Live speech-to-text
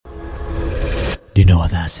Do you know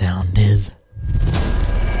what that sound is?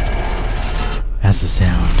 That's the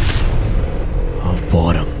sound of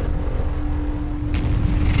boredom.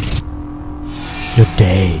 Your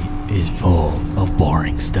day is full of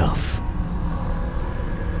boring stuff.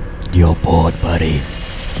 You're bored, buddy.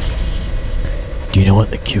 Do you know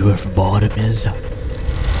what the cure for boredom is?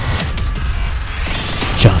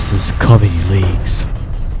 Justice Comedy League's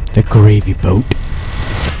The Gravy Boat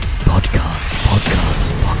Podcast.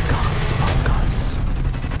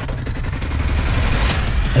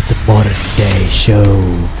 It's a modern day show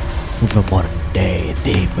with a modern day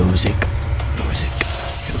theme music.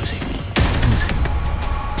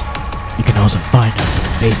 You can also find us on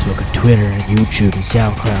Facebook and Twitter and YouTube and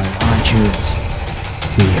SoundCloud and iTunes.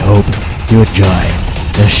 We hope you enjoy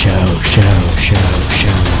the show.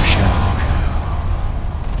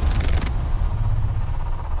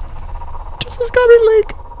 Justice Comedy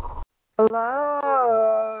League.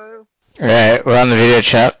 Hello. Alright, we're on the video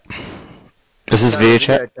chat. This is video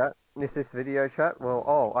chat? Is this video chat?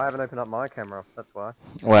 Well, I haven't opened up my camera. That's why.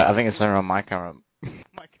 Well, I think it's not on my camera.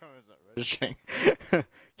 My camera's not registering. Can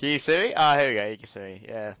you see me? Oh, here we go. You can see me.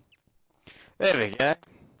 Yeah. There we go.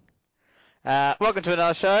 Welcome to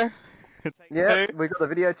another show. Yeah, we got the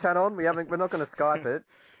video chat on. We're not going to Skype it.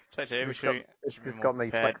 It's It's just got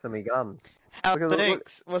me flexing me guns. How Look,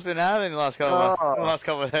 things? What's been happening the last couple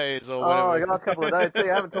of days or whatever? The last couple of days. See,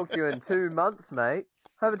 I haven't talked to you in 2 months, mate.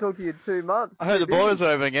 I haven't talked to you in 2 months. I heard the borders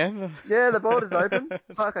are open again. Yeah, the border's open.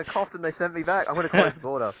 Fuck, I coughed and they sent me back. I'm going to close the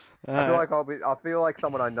border. I feel like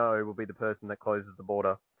someone I know will be the person that closes the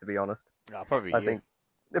border, to be honest. Probably I think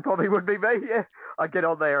it probably would be me, yeah. I get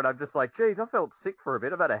on there and I'm just like, geez, I felt sick for a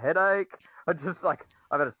bit. I've had a headache. I've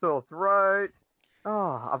had a sore throat.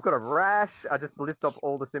 Oh, I've got a rash. I just list off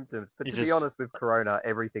all the symptoms. But to be honest, with Corona,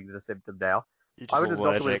 everything's a symptom now. I went to the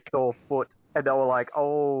doctor with a sore foot and they were like,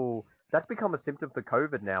 oh, that's become a symptom for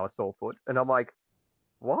COVID now, a sore foot. And I'm like,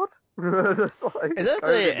 what? Is that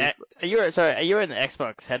are you in the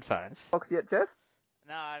Xbox headphones? Xbox yet, Jeff?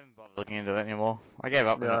 No, I haven't bothered looking into it anymore. I gave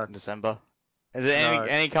up in December. Is there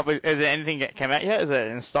anything that came out yet? Is it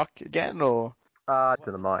in stock again or? To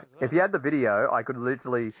the mic. If you had the video, I could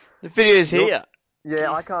literally. The video is here.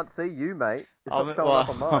 Yeah, I can't see you, mate. It's not showing up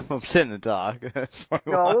on mine. I'm sitting in the dark. That's why.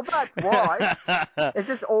 It's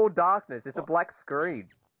just all darkness. It's a black screen.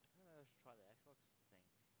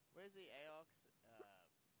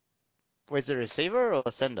 Where's the receiver or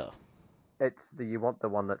the sender? You want the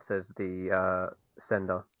one that says the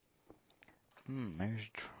sender. Maybe I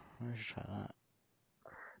should try that.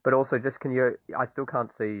 But also, I still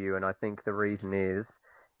can't see you, and I think the reason is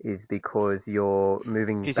because you're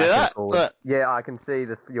moving back and forward. Look. Yeah, I can see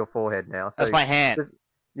your forehead now. So that's my hand.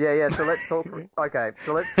 Yeah, so let's talk. Okay,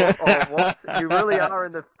 so let's talk. Oh, what? You really are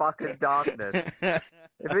in the fucking darkness.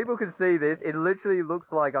 If people can see this, it literally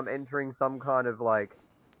looks like I'm entering some kind of, like,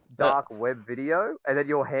 dark web video, and then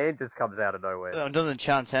your hand just comes out of nowhere. I'm doing the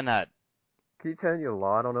chance and that. Can you turn your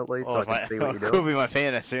light on at least so I can see what you're doing? Could be my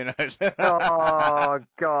penis, who knows? Oh,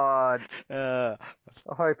 God. I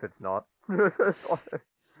hope it's not. What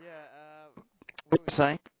were you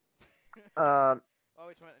saying? We're talking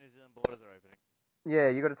about the New Zealand borders are opening. Yeah,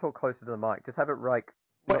 you got to talk closer to the mic. Just have it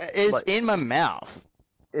it's in my mouth.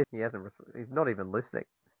 He's not even listening.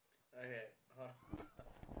 Okay.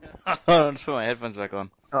 I'll just put my headphones back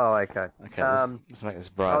on. Oh, okay. Okay, let's make this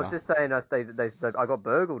brighter. I was just saying, I got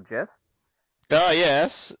burgled, Jeff. Oh,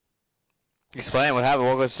 yes. Explain what happened.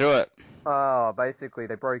 Walk us through it. Oh, basically,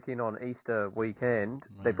 they broke in on Easter weekend.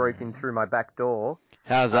 They broke in through my back door.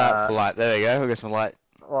 How's that for light? There we go. We'll get some light.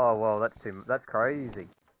 Oh, well, that's crazy.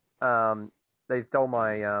 They stole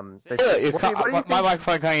my, my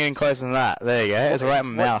microphone can't get any closer than that. There you go. It's right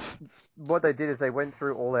in my mouth. What they did is they went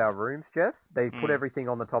through all our rooms, Jeff. They put everything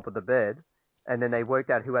on the top of the bed, and then they worked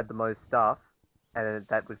out who had the most stuff, and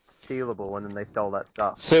that was stealable, and then they stole that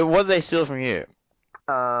stuff. So what did they steal from you?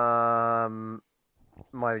 My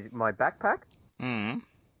backpack.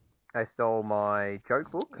 They stole my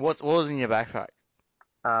joke book. What was in your backpack?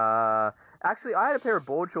 Actually, I had a pair of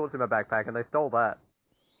board shorts in my backpack, and they stole that.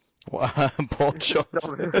 What? Board shorts?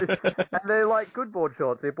 And they're like good board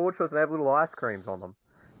shorts. They're board shorts and they have little ice creams on them.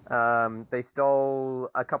 They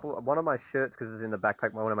stole one of my shirts because it's in the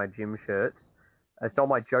backpack, one of my gym shirts. They stole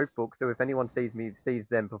my joke book, so if anyone sees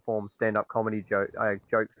them perform stand-up comedy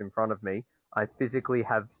jokes in front of me, I physically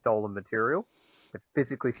have stolen material. They've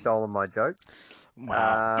physically stolen my jokes.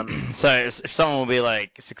 Wow. So if someone will be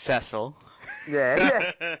like successful,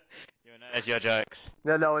 yeah. You know it's your jokes.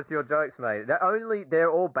 No, it's your jokes, mate.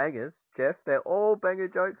 They're all bangers, Jeff. They're all banger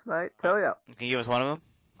jokes, mate. Tell ya. Can you give us one of them?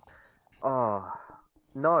 Oh,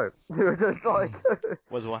 no. Just like.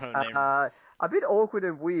 Was one of them named? A bit awkward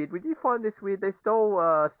and weird. Would you find this weird? They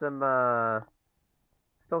stole some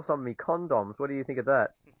of me condoms. What do you think of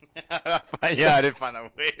that? Yeah, I did find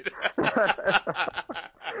that weird.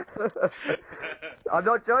 I'm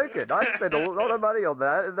not joking. I spent a lot of money on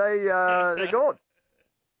that, and they're gone.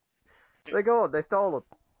 They're gone. They stole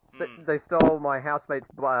them. They stole my housemate's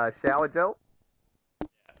shower gel.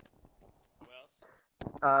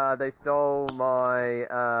 They stole my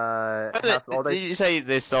Did you say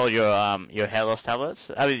they stole your hair loss tablets?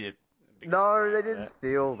 No, they didn't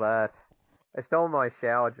steal that. They stole my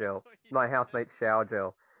shower gel. My housemate's shower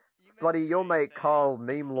gel. Bloody, your mate Carl,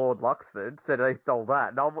 Meme Lord Luxford, said they stole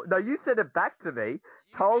that. No, you sent it back to me.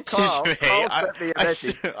 Told Carl. Carl sent me a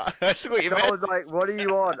message. I saw what you I was like, what do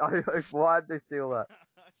you want? Why did they steal that?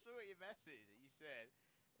 I saw what your message that you said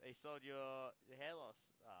they sold your hair loss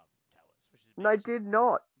tablets, which is They did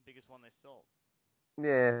not. biggest one they stole.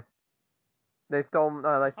 Yeah. They stole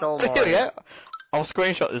my... Here we go. I'll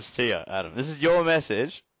screenshot this to you, Adam. This is your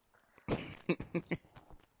message.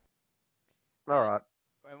 Alright.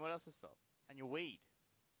 And what else is stole? And your weed.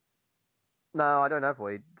 No, I don't have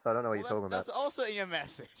weed, so I don't know what you're talking about. That's also in your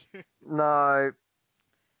message. No.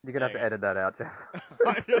 You're gonna have to edit that out, Jeff.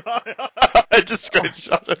 I just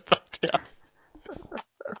screenshot it back to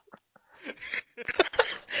you.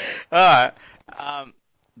 Alright.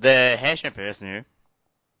 The hair shampoo is new.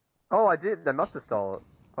 Oh, I did. They must have stole it.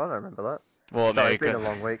 I don't remember that. Well, Sorry, it's been a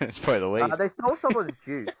long week. It's probably the weed. They stole someone's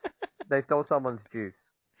juice. They stole someone's juice,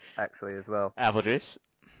 actually, as well. Apple juice?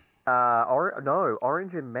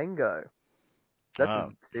 Orange and mango. That's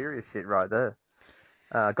some serious shit right there.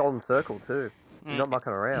 Golden Circle, too. You're not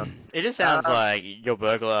mucking around. It just sounds like your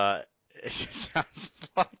burglar. It just sounds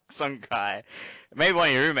like some guy. Maybe one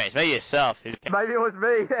of your roommates. Maybe yourself. Maybe it was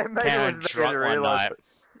me. Maybe it was me. I didn't realize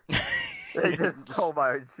it. They just stole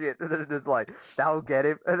my own shit. And then it's just like, they'll get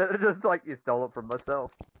him. And then it's just like, you stole it from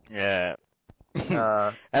myself. Yeah.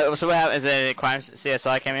 So what happened? Is there any crimes?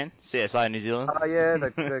 CSI came in? CSI New Zealand? Oh, yeah,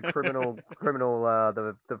 the criminal,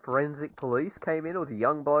 the forensic police came in. It was a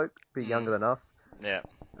young bloke, a bit younger than us. Yeah.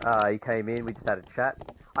 He came in, we just had a chat.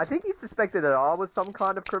 I think he suspected that I was some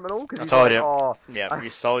kind of criminal. Cause I he's told like, him. Oh, Yeah, you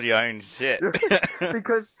sold your own shit.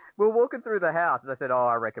 Because we were walking through the house, and I said,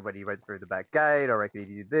 I reckon when he went through the back gate, I reckon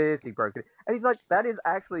he did this, he broke it. And he's like, that is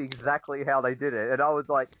actually exactly how they did it. And I was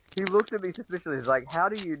like, he looked at me suspiciously. He's like, how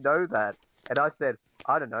do you know that? And I said,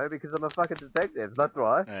 I don't know, because I'm a fucking detective. That's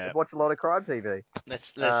why. Yeah. I watch a lot of crime TV.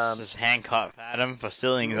 Let's just handcuff Adam for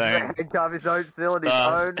stealing his own. Handcuff his own, stealing his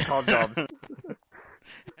own condoms.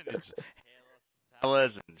 And his hair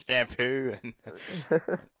loss and shampoo and.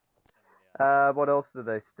 What else did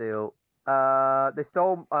they steal? They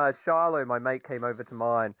stole Shiloh. My mate came over to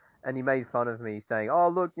mine, and he made fun of me, saying, "Oh,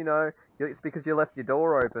 look, it's because you left your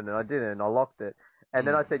door open, and I didn't, and I locked it." And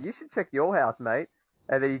then I said, "You should check your house, mate."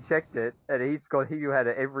 And then he checked it, and he had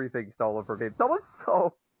everything stolen from him. Someone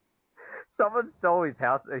stole his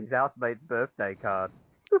housemate's birthday card.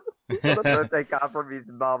 He got a birthday card from his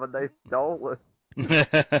mum, and they stole it.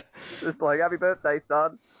 Just like, "Happy birthday,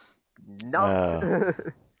 son." No.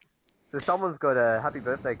 So someone's got a happy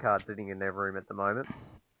birthday card sitting in their room at the moment.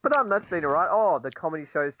 But that's been alright. Oh, the comedy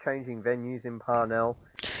show's changing venues in Parnell.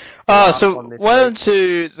 So welcome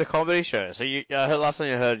to the comedy show. So I heard last time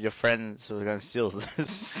you heard your friends were going to steal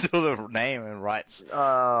the name and rights.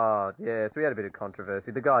 Oh, yeah. So we had a bit of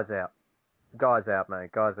controversy. The guy's out.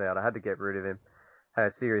 Mate. Guy's out. I had to get rid of him. Had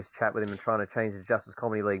a serious chat with him and trying to change the Justice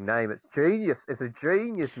Comedy League name. It's genius. It's a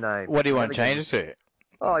genius name. What do you want to change it to?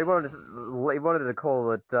 Oh, he wanted to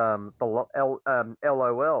call it LOL.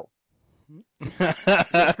 LOL. That's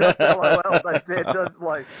it. Just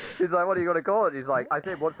like, he's like, what are you going to call it? He's like, I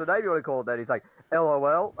said, what's the name you want to call it then? He's like,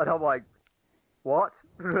 LOL. And I'm like, what?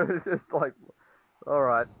 It's just like, all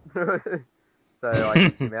right. So I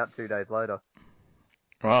kicked him out 2 days later.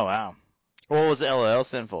 Oh, wow. What was the LOL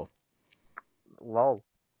stand for? LOL.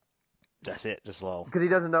 That's it, just LOL. Because he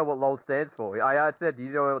doesn't know what LOL stands for. I said, do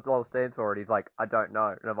you know what LOL stands for? And he's like, I don't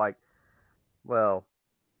know. And I'm like, well,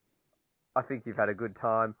 I think you've had a good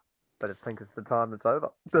time, but I think it's the time that's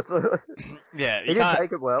over. Yeah, he didn't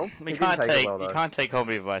take it well. You can't take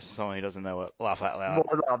comedy advice from someone who doesn't know what laugh out loud.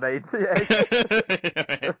 What that means,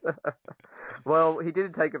 yeah. Well, he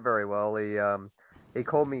didn't take it very well. He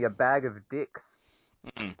called me a bag of dicks.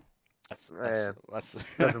 That's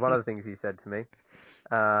one of the things he said to me.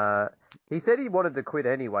 He said he wanted to quit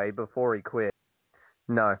anyway before he quit.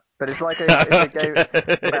 No, but it's like a game.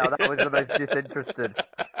 Wow, that was the most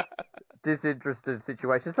disinterested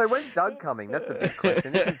situation. So when's Doug coming? That's the big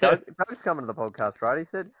question. Doug's coming to the podcast, right?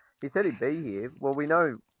 He said he'd be here. Well, we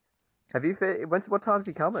know. Have you? What time's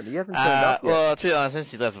he coming? He hasn't turned up yet. Well, to be honest,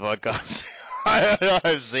 since he left the podcast,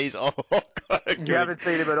 I've ceased all You haven't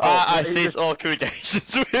seen him at all. I ceased all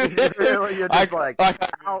communications with him. Really, you're just like, I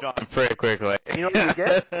moved on pretty quickly. You know what you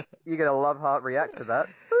get? You get a love heart react to that.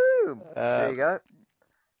 Boom. There you go.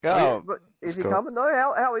 Oh, But is that's he cool. coming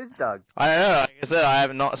though? How is Doug? I don't know. Like I said, I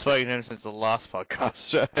have not spoken to him since the last podcast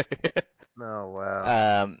show. Oh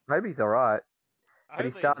wow. Maybe he's all right. But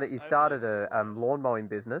he started a lawn mowing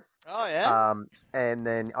business. Oh yeah. And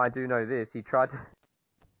then I do know this.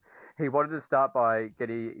 He wanted to start by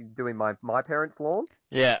doing my parents' lawn.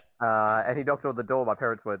 Yeah. And he knocked on the door. My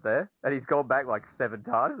parents weren't there, and he's gone back like 7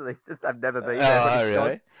 times, and I've never been there. Oh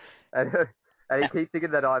really? And he keeps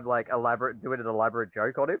thinking that I'm like doing an elaborate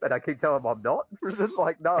joke on him, and I keep telling him I'm not. It's just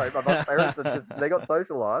like, no, my parents they got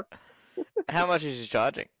social lives. How much is he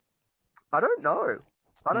charging? I don't know.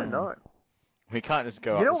 I don't know. We can't just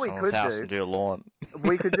go You up know to what we someone's could house do? and do a lawn.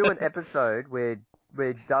 We could do an episode where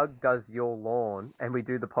Doug does your lawn, and we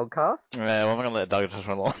do the podcast. Yeah, well, I'm not gonna let Doug touch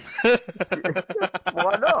my lawn.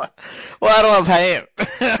 Why not? Well, I don't want to pay him.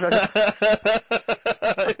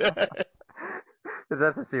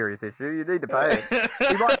 Because that's a serious issue. You need to pay him.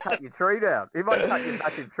 He might cut your tree down. He might cut your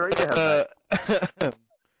massive tree down, mate.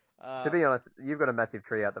 To be honest, you've got a massive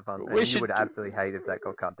tree out the front, and you would absolutely hate if that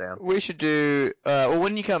got cut down. We should do. Well,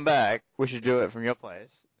 when you come back, we should do it from your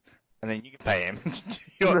place, and then you can pay him.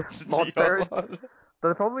 My parents. But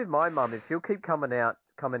the problem with my mum is she'll keep coming out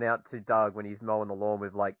to Doug when he's mowing the lawn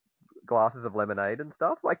with like glasses of lemonade and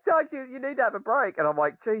stuff. Like, Doug, you need to have a break. And I'm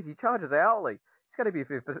like, geez, he charges hourly. It's going to be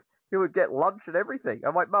he would get lunch and everything.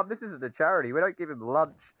 I'm like, Mum, this isn't a charity. We don't give him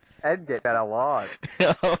lunch and get better lives.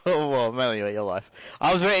 Oh, well, mainly your life.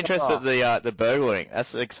 I was very interested in the burglaring.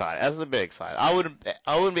 That's exciting. That's a bit exciting. I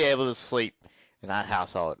wouldn't be able to sleep in that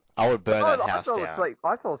household. I would burn that house down.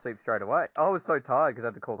 I fell asleep straight away. I was so tired because I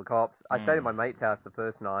had to call the cops. I stayed at my mate's house the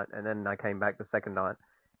first night, and then I came back the second night.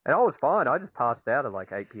 And I was fine. I just passed out at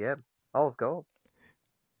like 8 p.m. I was gone.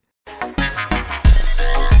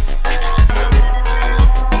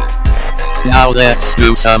 Now let's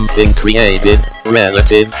do something creative,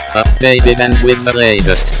 relative, updated and with the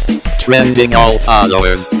latest. Trending all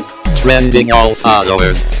followers. Trending all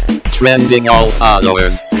followers. Trending all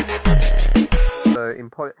followers. So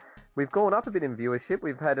we've gone up a bit in viewership.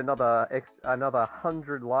 We've had another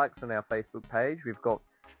 100 likes on our Facebook page. We're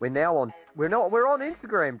on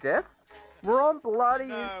Instagram, Jeff. We're on bloody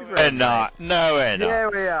Instagram. We're not. No, we're not. Yeah,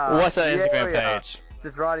 we are. What's our Instagram page?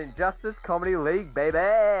 Just write in Justice Comedy League, baby.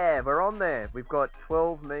 We're on there. We've got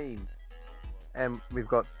 12 memes. And we've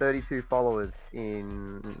got 32 followers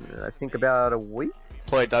in, I think, about a week.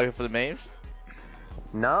 Play Doug for the memes?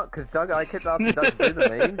 No, because I kept asking Doug to do the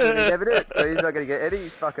memes, and he never did. So he's not going to get any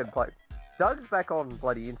fucking play. Doug's back on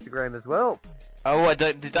bloody Instagram as well. Oh, what?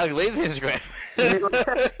 Did Doug leave Instagram?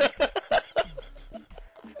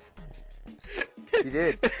 He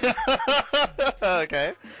did.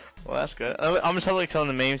 Okay. Well, that's good. I'm just totally telling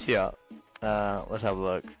the memes here. Let's have a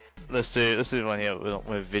look. Let's do one here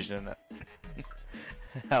with vision in it.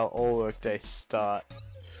 How all workdays start.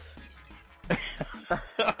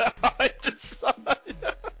 I decided.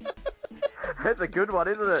 That's a good one,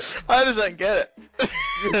 isn't it? I just don't get it.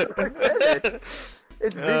 You don't get it.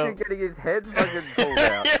 It's Vision getting his head fucking pulled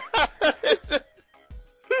out.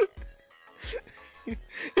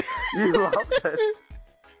 You loved it.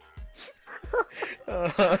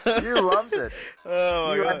 You loved it. Oh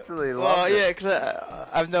my you God. absolutely loved it. Oh yeah, because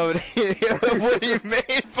I've no idea what do you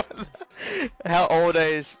mean by that? How old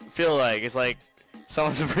days feel like. It's like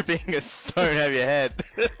someone's ripping a stone out of your head.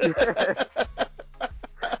 Yeah.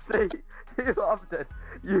 See, you loved it.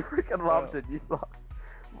 You freaking loved it. You loved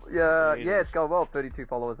it. Yeah, it's going well. 32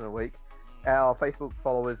 followers in a week. Our Facebook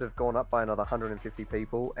followers have gone up by another 150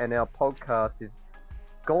 people, and our podcast is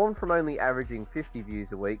gone from only averaging 50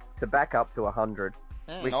 views a week to back up to 100.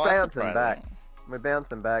 We're bouncing back. We're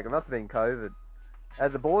bouncing back. It must have been COVID.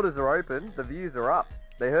 As the borders are open, the views are up.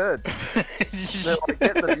 They heard. They're like,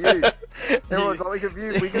 get the views. Everyone's like, we can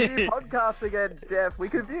view podcasts again, Jeff. We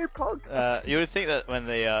can view podcasts. You would think that when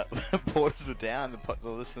the borders were down, the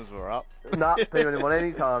listeners were up. Nah, people didn't want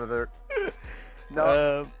any time of it.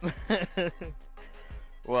 No.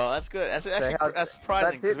 Well, that's good. That's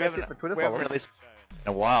surprising because we haven't released a show in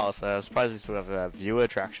a while, so I'm surprised we still have a viewer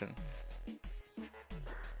attraction.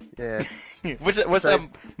 Yeah. What's the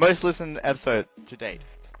most listened episode to date?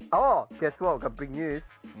 Oh, guess what? Got big news.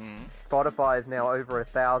 Spotify is now over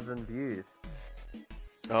 1,000 views.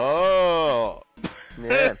 Oh.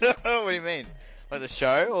 Yeah. What do you mean? Like the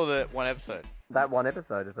show or the one episode? That one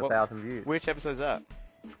episode is 1,000 views. Which episode's that?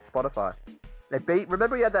 Spotify. They beat.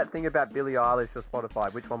 Remember we had that thing about Billie Eilish or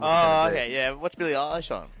Spotify. Which one was it? Oh, okay, yeah. What's Billie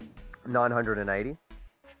Eilish on? 980.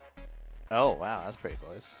 Oh wow, that's pretty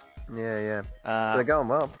close. Yeah. Uh, They're going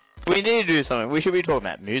well. we need to do something. We should be talking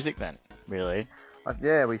about music then. Really.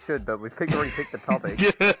 Yeah, we should, but we've already picked the topic.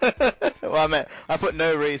 Well, I put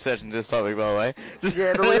no research into this topic, by the way.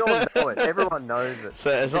 Yeah, but we all know it. Everyone knows it.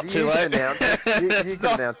 So it's not If too you late. can announce it. You It's can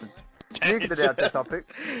not- announce it. You can announce the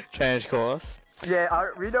topic. Change course. Yeah,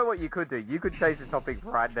 you know what you could do? You could change the topic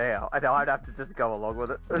right now, and I'd have to just go along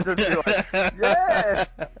with it. And just be like, yeah!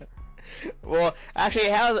 Well, actually,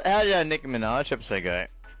 how did our Nicki Minaj episode go?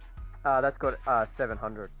 That's got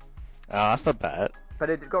 700. Oh, that's not bad. But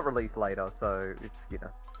it got released later, so it's,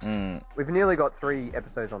 Mm. We've nearly got 3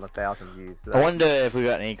 episodes on 1,000 views. So I wonder if we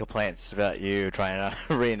got any complaints about you trying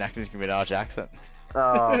to reenact Nicki Minaj accent.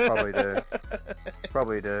 Oh, probably do.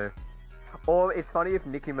 Probably do. Or it's funny if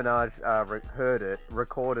Nicki Minaj heard it,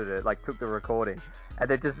 recorded it, like took the recording, and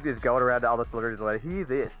then just is going around to other celebrities like, hear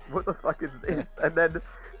this, what the fuck is this? And then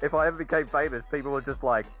if I ever became famous, people were just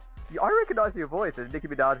like, I recognize your voice, and Nicki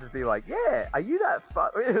Minaj would just be like, yeah, are you that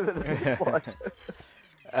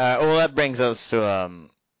Well, that brings us to our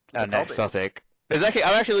next topic. I'm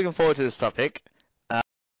actually looking forward to this topic.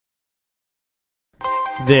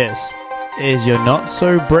 This is your not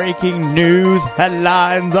so breaking news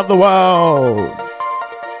headlines of the world.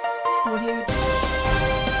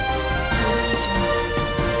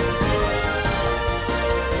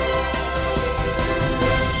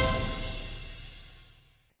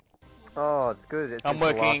 Oh, it's good. It's I'm into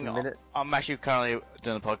the last working. minute. I'm actually currently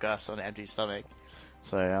doing a podcast on an empty stomach,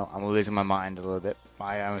 so I'm losing my mind a little bit.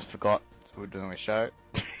 I almost forgot we were doing a show.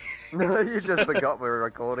 You just forgot we were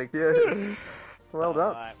recording. Yeah. Well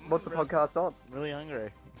done. What's the podcast on? Really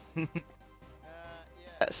hungry.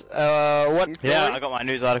 Yes. What? News Yeah, story? I got my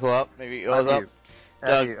news article up. Maybe yours Have up. you?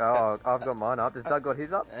 Doug. Oh, I've got mine up. Has Doug got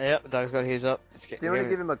his up? Yep, Doug's got his up. Do you want to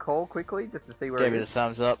give him a call quickly, just to see where Gave he it a is?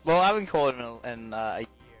 thumbs up. Well, I haven't called him in a year,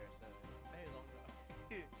 so maybe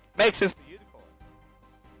longer. Makes sense for you to call him.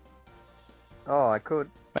 Oh, I could.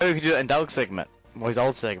 Maybe we could do it in Doug's segment, or his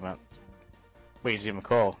old segment. We can give him a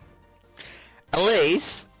call. At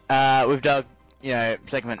least, with Doug,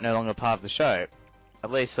 segment no longer part of the show.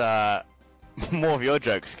 At least, more of your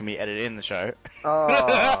jokes can be edited in the show.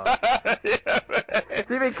 Oh.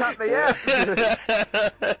 Jimmy cut me out.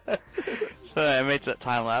 So it makes that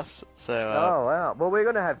time lapse. So. Oh, wow. Well, we're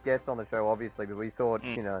going to have guests on the show, obviously, but we thought,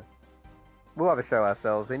 we'll have a show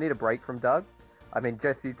ourselves. We need a break from Doug. I mean,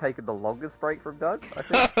 Jess, you've taken the longest break from Doug, I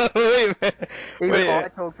think. Even I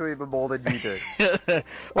talk to him more than you do.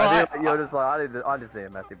 Well, you're just like, I just need a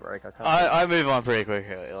massive break. I move on pretty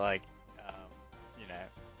quickly. Like,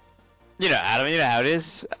 Adam, you know how it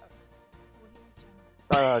is.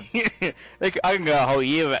 Like, I can go a whole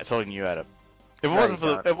year without talking to you, Adam. If it wasn't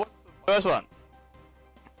for the first one.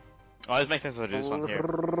 Oh, this makes sense if I do this one here.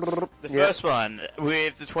 The first one,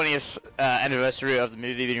 with the 20th anniversary of the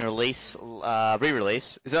movie being re-release.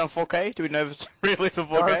 Is it on 4K? Do we know if it's re-released on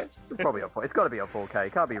 4K? It's probably it's got to be on 4K.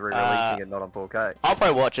 It can't be re-releasing it not on 4K. I'll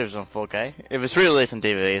probably watch it if it's on 4K. If it's re-released on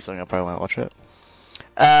DVD or something, I probably won't watch it.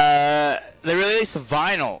 They released the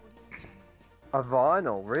vinyl. A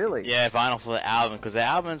vinyl, really? Yeah, vinyl for the album, because the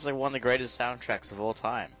album is like one of the greatest soundtracks of all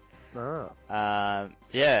time. Oh. Yeah,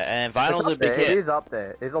 and vinyl's a big hit. It is up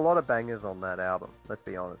there. There's a lot of bangers on that album, let's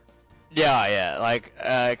be honest. Yeah, like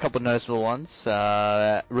a couple of noticeable ones.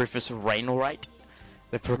 Rufus Wainwright,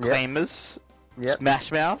 The Proclaimers, Smash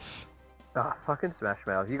Mouth. Ah, fucking Smash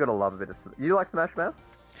Mouth. You gotta love a bit of... You like Smash Mouth?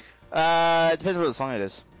 It depends on what the song it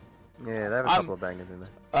is. Yeah, they have a couple of bangers in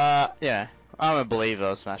there. Yeah, I'm a believer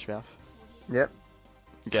of Smash Mouth. Yep.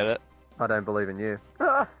 Get it? I don't believe in you.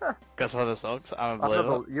 That's one of the songs. I'm a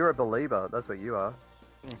believer. You're a believer. That's what you are.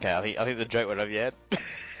 Okay, I think the joke went over your head.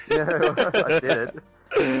 Yeah, I did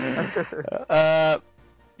it.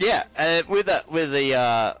 Yeah, with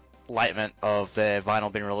the enlightenment of their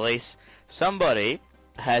vinyl being released, somebody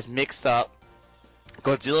has mixed up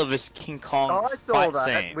Godzilla vs King Kong fight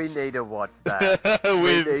scenes. We need to watch that.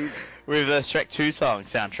 with the Shrek 2 song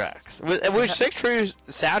soundtracks. Which Shrek 2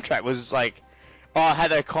 soundtrack was like, had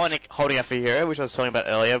the iconic Holding Out for Your Hero, which I was talking about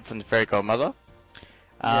earlier from the Fairy Godmother.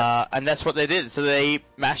 And that's what they did. So they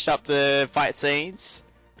mashed up the fight scenes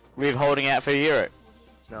with Holding Out for Your Hero.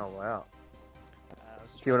 Oh, wow.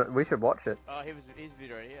 We should watch it. Oh, here's the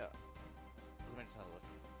video right here. Let me just have a look.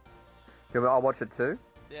 Do you want I'll watch it too?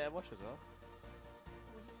 Yeah, watch it as well.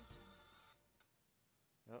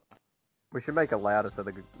 Oh. We should make it louder so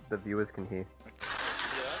the viewers can hear.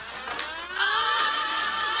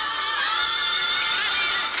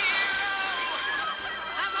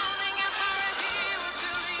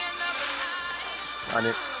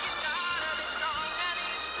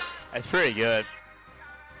 It's pretty good.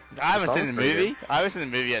 I haven't song's seen the pretty movie. I haven't seen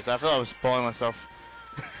the movie yet, so I feel like I was spoiling myself.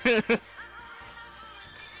 It's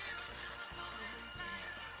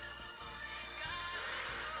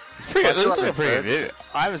pretty. I It feel looks like like a pretty good it's movie.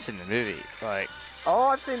 I haven't seen the movie. Like, Oh,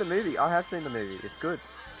 I've seen the movie. I have seen the movie. It's good.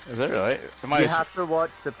 is that really? You have to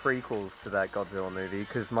watch the prequels to that Godzilla movie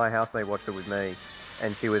because my housemate watched it with me,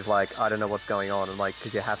 and she was like, "I don't know what's going on." And like,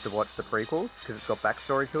 because you have to watch the prequels because it's got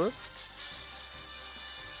backstory to it.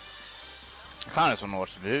 I kind of just want to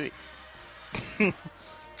watch the movie.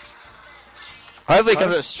 Hopefully, it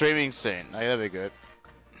comes out streaming soon. Like, that'd be good.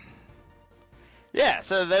 Yeah.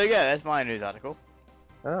 So there we go. That's my news article.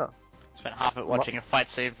 Oh. Spent half of it watching a fight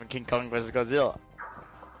scene from King Kong vs. Godzilla.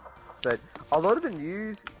 But a lot of the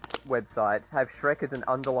news websites have Shrek as an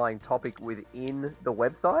underlying topic within the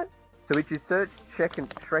website. So if you search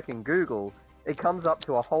Shrek in Google, it comes up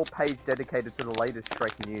to a whole page dedicated to the latest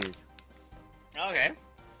Shrek news. Okay.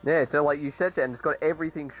 Yeah, so like you search it and it's got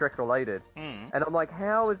everything Shrek related. Hmm. And I'm like,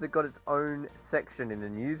 how has it got its own section in the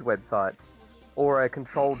news websites? Or a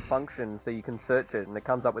controlled function so you can search it and it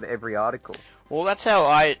comes up with every article Well, that's how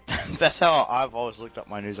I've always looked up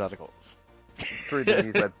my news articles. through the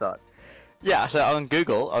news website. Yeah, so on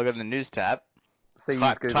Google, I'll go to the news tab, So you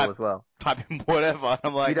use Google as well. type in whatever, and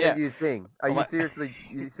I'm like, You don't yeah. use Bing.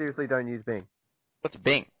 You seriously don't use Bing? What's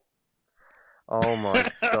Bing? Oh my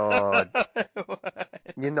god.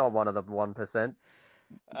 You're not one of the 1%.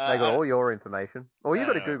 They got all your information. Well, you I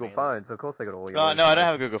got don't a know what Google Bing is. phone, so of course they got all your Oh, information. no, I don't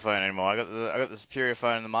have a Google phone anymore. I got the superior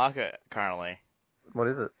phone in the market currently. What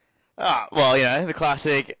is it? Ah, well, you know, the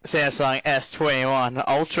classic Samsung S21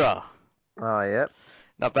 Ultra. Oh, yeah.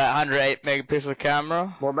 Not bad, 108 megapixel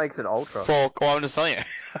camera. What makes it ultra? Well, I'm just telling you.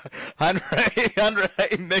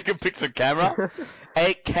 108 megapixel camera.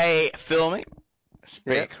 8K filming. It's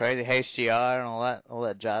pretty crazy. HDR and all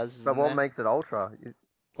that jazz. But what makes it ultra?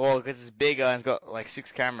 Well, because it's bigger and it's got like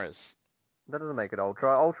 6 cameras. That doesn't make it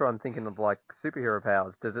ultra. Ultra, I'm thinking of like superhero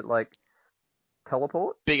powers. Does it like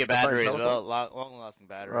teleport? Bigger The phone battery as well, teleport? long-lasting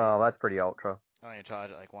battery. Oh, that's pretty ultra. I only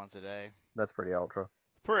charge it like once a day. That's pretty ultra.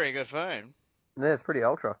 Pretty good phone. Yeah, it's pretty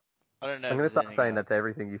ultra. I don't know I'm if gonna there's start anything saying that to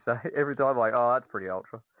everything you say. Every time, like, oh, that's pretty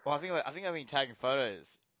ultra. Well, I think I've been tagging photos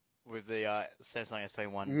with the Samsung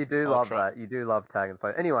S21 You do love Ultra. that. You do love tagging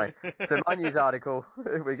photos. Anyway, so my news article,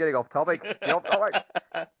 we're getting off topic.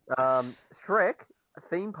 Shrek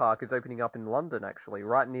theme park is opening up in London, actually,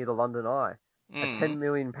 right near the London Eye. A £10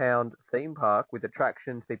 million theme park with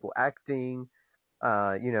attractions, people acting,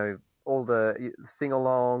 all the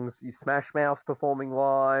sing-alongs, Smash Mouth performing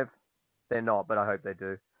live. They're not, but I hope they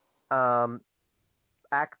do.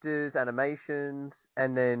 Actors, animations,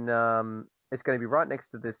 and then it's going to be right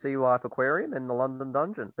next to the Sea Life Aquarium and the London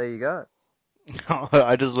Dungeon. There you go.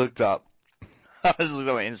 I just looked up. I just looked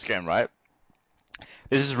up my Instagram, right?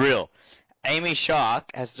 This is real. Amy Shark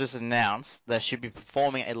has just announced that she'll be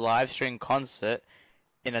performing a live stream concert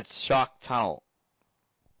in a shark tunnel.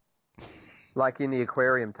 Like in the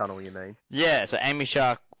aquarium tunnel, you mean? Yeah, so Amy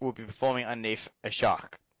Shark will be performing underneath a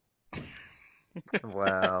shark.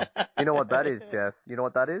 Wow. You know what that is, Jeff? You know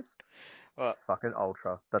what that is? What? Fucking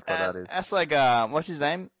ultra. That's what that is. That's like, what's his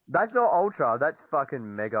name? That's not ultra. That's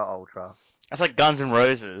fucking mega ultra. That's like Guns N'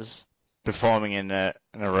 Roses performing in a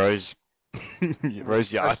rose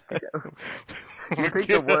yard. You picked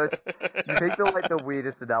the worst. You picked the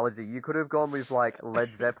weirdest analogy. You could have gone with like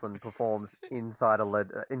Led Zeppelin performs inside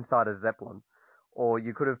a Zeppelin, or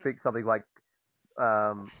you could have picked something like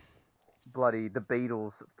bloody the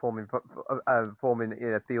Beatles forming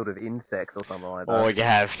in a field of insects or something like that. Or you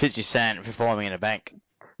have 50 Cent performing in a bank.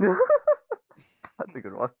 That's a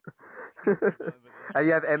good one. And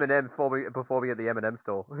you have Eminem performing at the Eminem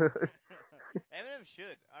store. Eminem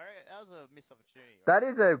should. Alright, that was a missed opportunity. That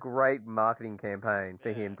is a great marketing campaign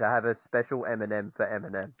for him to have a special Eminem for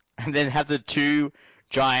Eminem. And then have the two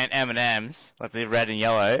giant M&Ms, like the red and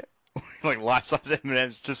yellow, like life-size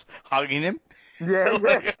M&Ms, just hugging him. Yeah.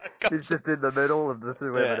 He's just in the middle of the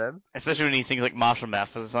two M&Ms. Especially when he sings like Marshall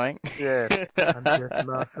Mathers or something. Yeah. I'm just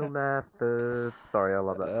Marshall Mathers. Sorry, I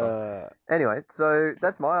love that song. Anyway, so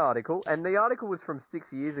that's my article, and the article was from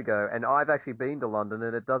 6 years ago, and I've actually been to London,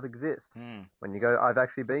 and it does exist. When you go, I've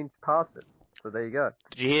actually been past it. So there you go.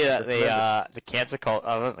 Did you hear that the cancer culture?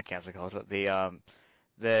 Oh, not the cancer culture.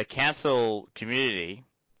 The cancel community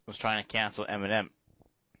was trying to cancel Eminem.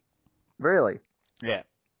 Really? Yeah.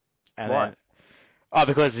 And Why? then,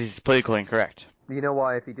 because he's politically incorrect. You know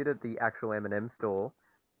why? If he did it at the actual M&M store,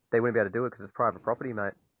 they wouldn't be able to do it because it's private property,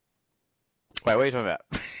 mate. Wait, what are you talking about?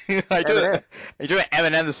 Are you talking about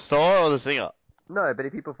Eminem the store or the singer? No, but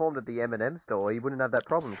if he performed at the M&M store, he wouldn't have that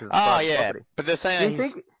problem because it's private property. But they're saying Do you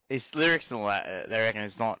that his lyrics and all that, they reckon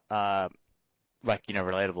it's not like,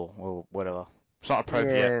 relatable or whatever. It's not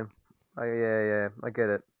appropriate. Yeah, yeah, I get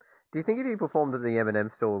it. Do you think if he performed at the M&M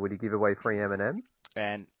store, would he give away free M&Ms?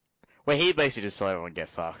 And well, he basically just told everyone get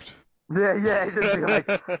fucked. Yeah, he'd just be like,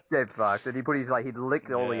 get fucked. And he'd lick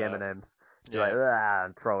all the Yeah. M&Ms. Be Yeah. like, ah,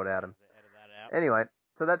 and throw it at him. Edit that out. Anyway,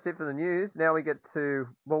 so that's it for the news. Now we get to,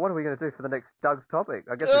 well, what are we going to do for the next Doug's topic?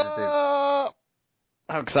 I guess we just do, How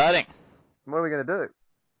exciting! what are we going to do?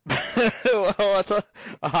 Well, that's what.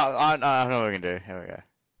 I know what we can do. Here we go.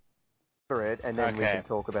 For it, and then we Okay. can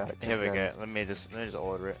talk about it. Here we go. Let me just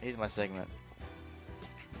order it. Here's my segment.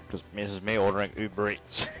 Because this is me ordering Uber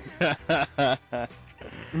Eats.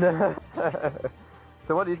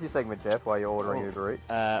 So what is your segment, Jeff, while you're ordering Uber Eats?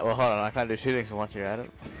 Well, hold on. I can't do two things at once here, Adam.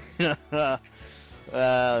 Let me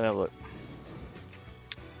have a look.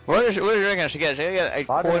 What do you reckon I should get? Should I get a I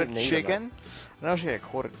don't quarter need 'em, chicken? I know I should get a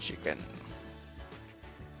quarter chicken.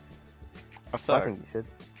 I I thought think you should.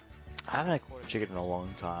 I haven't had quarter chicken in a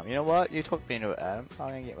long time. You know what? You talked me into it, Adam. I'm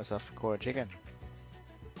gonna get myself a quarter chicken.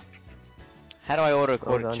 How do I order a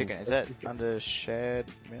quarter done, chicken? you Is that sexy. under shared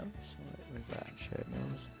meals? What is that? Shared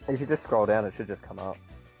meals? If you just scroll down, it should just come up.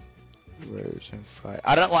 Roast and fried.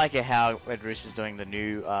 I don't like it how Red Rooster is doing the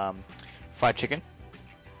new fried chicken.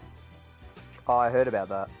 Oh, I heard about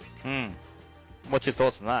that. What's your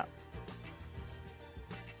thoughts on that?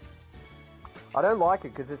 I don't like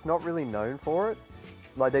it because it's not really known for it.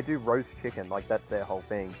 Like, they do roast chicken, like, that's their whole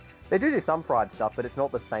thing. They do some fried stuff, but it's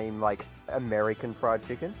not the same, like, American fried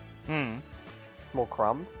chicken. It's more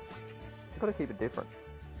crumbs. You've got to keep it different.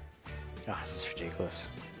 Oh, this is ridiculous.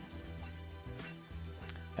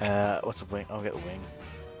 What's the wing? I'll get the wing.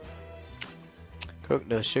 Cook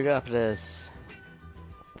no sugar after this.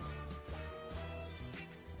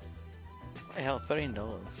 What the hell? $13.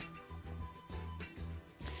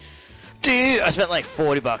 Dude, I spent like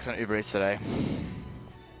 $40 on Uber Eats today.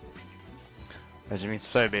 I've just been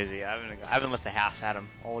so busy. I haven't left the house, Adam,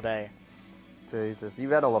 all day. Jesus,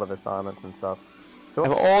 you've had a lot of assignments and stuff. I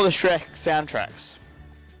have all the Shrek soundtracks.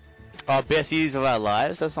 Oh, Best Years of Our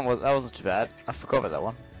Lives. That wasn't too bad. I forgot about that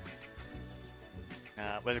one.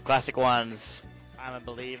 But the classic ones, I'm a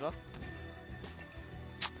Believer.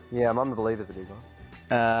 Yeah, I'm Unbeliever's a big one.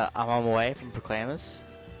 I'm on my way from Proclaimers.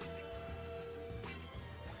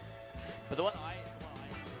 But the one I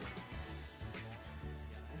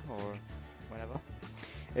or whatever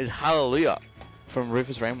is Hallelujah from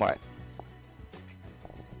Rufus Rainwhite.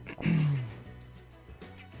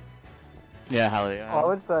 Yeah, Hallelujah. I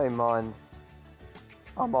would say mine's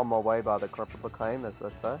I'm on my way by the Proclaimers,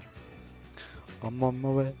 let's say. I'm on my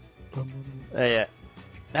way. Yeah.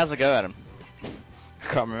 How's it go, Adam?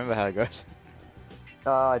 I can't remember how it goes.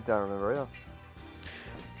 I don't remember either.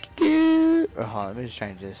 Oh, hold on, let me just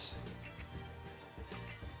change this.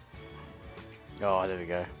 Oh, there we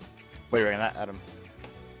go. What do you reckon of that, Adam?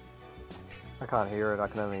 I can't hear it, I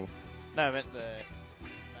can only... No, I meant the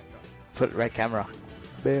backdrop. Put red camera.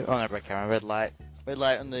 Oh, no, red camera, red light. Red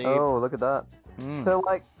light on the... Oh, look at that. So,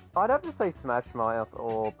 like, I'd have to say Smash Mouth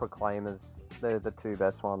or Proclaimers. They're the two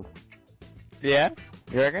best ones. Yeah?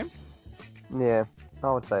 You reckon? Yeah,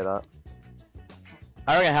 I would say that.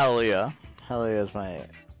 I reckon Hallelujah. Hallelujah is my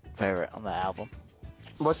favorite on the album.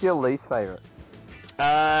 What's your least favorite?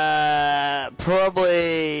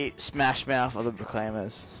 Probably Smash Mouth or the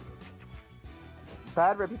Proclaimers.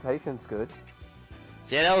 Bad Reputation's good.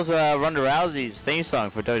 Yeah, that was Ronda Rousey's theme song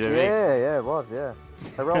for WWE. Yeah, it was, yeah.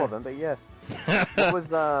 Irrelevant, but yeah. What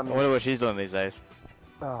was, I wonder what she's doing these days.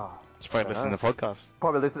 Oh, She's probably listening to the podcast.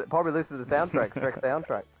 Probably listen to the soundtrack, Shrek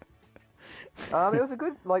soundtrack. It was a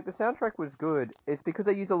good, like, the soundtrack was good. It's because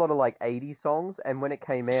they used a lot of, like, 80s songs, and when it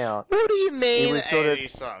came out... What do you mean, it was sort of 80s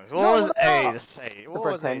songs? What was 80s? The What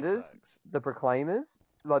was 80s Pretenders, songs? the Proclaimers,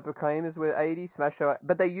 like Proclaimers were 80s, Smash Mouth,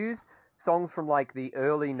 but they used songs from like the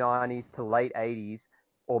early 90s to late 80s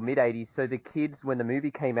or mid 80s, so the kids, when the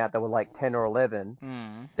movie came out, they were like 10 or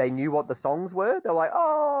 11, they knew what the songs were. They're like,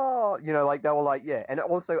 oh, like they were like, yeah. And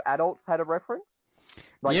also adults had a reference,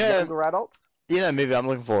 like younger adults. You know, a movie I'm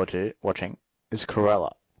looking forward to watching is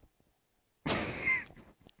Cruella.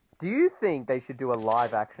 Do you think they should do a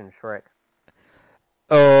live action Shrek?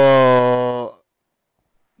 Oh,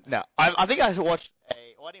 no. I think I watched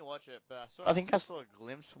well, I didn't watch it, but I think I saw a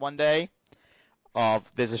glimpse one day of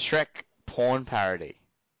there's a Shrek porn parody.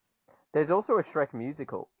 There's also a Shrek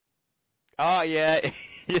musical. Oh, yeah.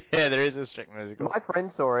 Yeah, there is a Shrek musical. My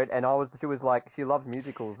friend saw it, and she was like, she loves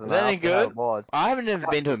musicals, and Is that I any asked her how good? it was. I haven't ever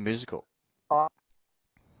been to a musical. I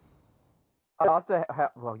asked her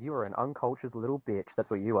how, well, you are an uncultured little bitch. That's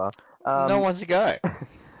what you are. No one's to go.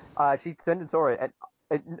 She sent and saw it, and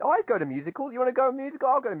I go to musicals. You want to go to musical?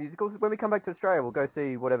 I'll go to musicals. When we come back to Australia, we'll go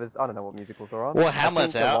see whatever's. I don't know what musicals are on. Well, I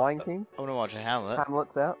Hamlet's think The out. Lion King. I want to watch Hamlet.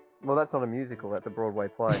 Hamlet's out. Well, that's not a musical. That's a Broadway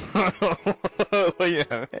play. Well, yeah.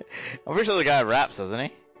 I'm pretty sure the guy raps, doesn't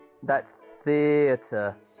he? That's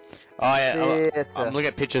theatre. Oh yeah, Theatre. I'm looking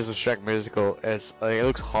at pictures of Shrek musical. It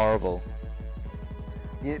looks horrible.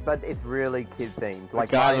 Yeah, but it's really kid themed. The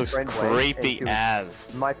guy looks friend creepy went,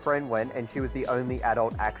 as. my friend went, and she was the only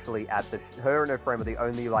adult actually at the. Her and her friend were the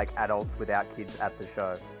only adults without kids at the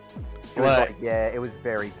show. It was What? yeah, it was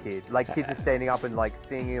very kid. Kids are standing up and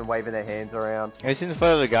singing and waving their hands around. Have you seen the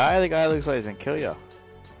photo of the guy? The guy looks like he's gonna kill you.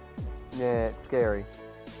 Yeah, it's scary.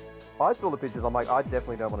 I saw the pictures. I'm like, I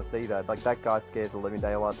definitely don't want to see that. That guy scares the living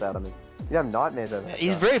daylights out of me. You have nightmares over that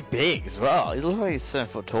He's guy. very big as well. He looks like he's 7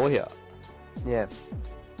 foot tall here. Yeah.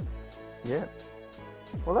 Yeah.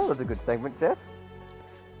 Well, that was a good segment, Jeff.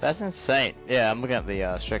 That's insane. Yeah, I'm looking at the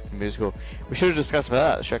Shrek musical. We should have discussed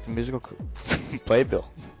about that. The Shrek musical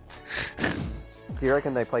playbill. Do you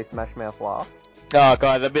reckon they play Smash Mouth Laugh? Oh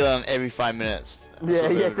god, that'd be on every 5 minutes.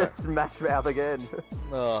 Yeah, just Smash Mouth again.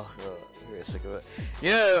 Oh god, I'm really sick of it.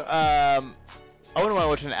 You know, I wouldn't mind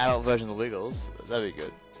watching an adult version of the Wiggles. That'd be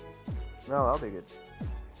good. No, that'll be good.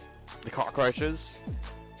 The cockroaches.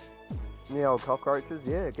 The old cockroaches,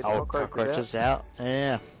 yeah. Get the Old cockroaches out.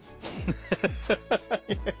 Yeah.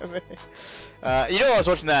 You know what I was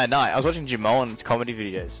watching that at night? I was watching Jim Mullen's comedy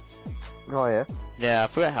videos. out. Oh, yeah. Yeah, I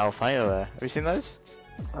forgot how funny they were. Have you seen those?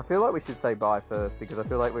 I feel like we should say bye first, because I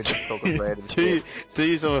feel like we're just talking random shit. Do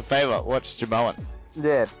yourself a favour, watch Jim Mullen.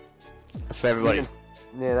 Yeah. That's for everybody.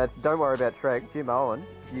 Yeah, don't worry about Shrek. Jim Owen,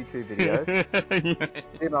 YouTube videos.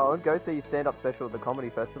 Jim Owen, go see your stand-up special at the Comedy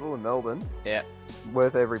Festival in Melbourne. Yeah.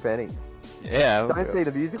 Worth every penny. Yeah. Don't see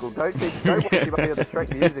the musical. Don't watch Jim Owen the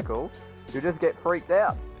Shrek musical. You'll just get freaked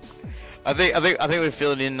out. I think we're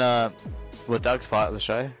filling in what Doug's part of the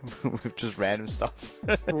show with just random stuff.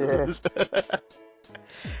 Yeah.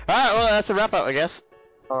 Alright, well that's a wrap up, I guess.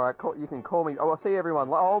 Alright, you can call me. Oh, I'll see everyone.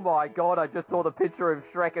 Oh my god, I just saw the picture of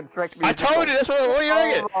Shrek and Shrek musical. I told you, that's what do you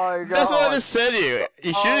reckon? Oh my god. That's what I just said to you.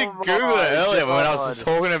 You should have Googled it earlier when I was just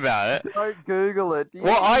talking about it. Don't Google it.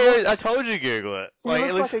 Well, I told you to Google it.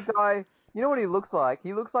 He looks like a guy. You know what he looks like?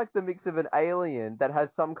 He looks like the mix of an alien that has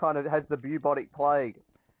has the bubonic plague.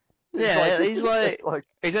 Yeah, he's like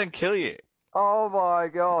he doesn't kill you. Oh my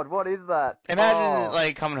god, what is that?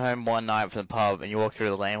 Imagine coming home one night from the pub and you walk through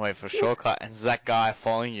the laneway for a shortcut and there's that guy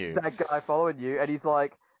following you. That guy following you, and he's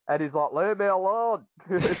like, leave me alone.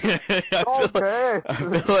 I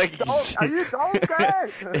feel like are you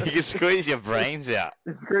okay? you can squeeze your brains out.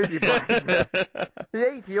 You squeeze your brains out.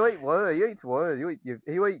 You eat worms. He eats worms.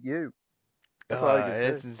 He'll eat you.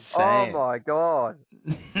 It's insane. Oh my god.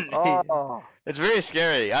 Oh. It's very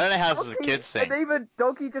scary. I don't know how this is a kid's thing. And even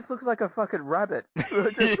Donkey just looks like a fucking rabbit.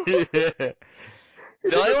 The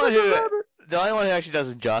only one who actually does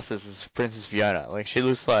it justice is Princess Fiona. She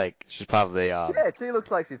looks like she's part of the Yeah, she looks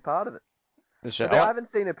like she's part of it. The show. But I haven't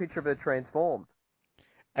seen a picture of her transformed.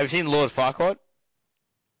 Have you seen Lord Farquaad?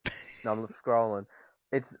 No, I'm scrolling.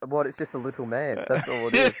 It's just a little man. That's all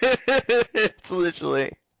it is. It's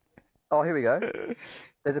literally. Oh, here we go.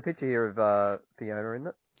 There's a picture here of Fiona in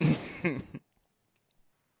it.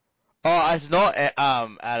 Oh, it's not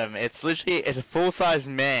Adam. It's a full-size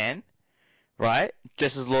man, right?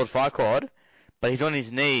 Just as Lord Farquaad, but he's on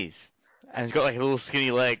his knees and he's got little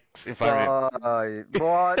skinny legs in front of him.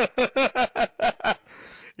 What?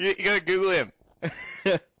 You gotta Google him.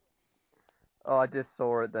 Oh, I just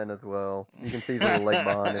saw it then as well. You can see the little leg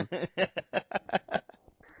behind him.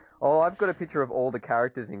 Oh, I've got a picture of all the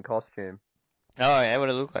characters in costume. Oh yeah, what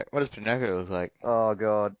does it look like? What does Pinocchio look like? Oh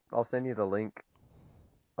god, I'll send you the link.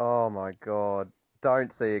 Oh my god.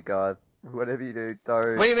 Don't see it, guys. Whatever you do,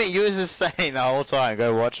 don't. What do you mean? You was just saying the whole time,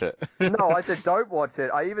 go watch it. No, I said don't watch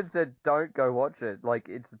it. I even said don't go watch it.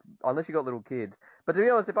 It's unless you got little kids. But to be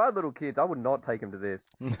honest, if I had little kids, I would not take them to this.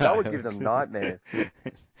 That would give them nightmares.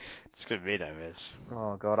 It's gonna be nightmares.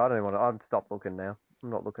 Oh god, I don't even want to. I've stopped looking now. I'm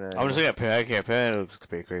not looking at it. I'm just looking at Pinocchio. Pinocchio looks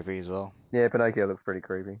pretty creepy as well. Yeah, Pinocchio looks pretty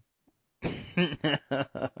creepy.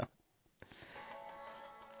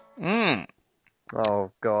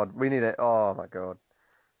 Oh god, we need it. Oh my god.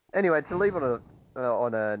 Anyway, to leave on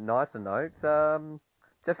a nicer note,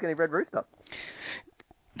 just getting Red Rooster.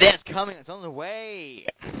 That's coming. It's on the way.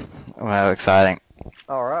 Wow, exciting.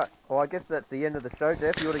 All right. Well, I guess that's the end of the show,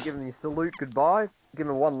 Jeff. You want to give them your salute goodbye? Give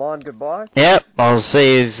them a one-line goodbye? Yep. I'll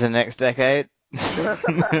see you the next decade. See you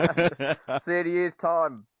in a year's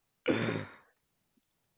time.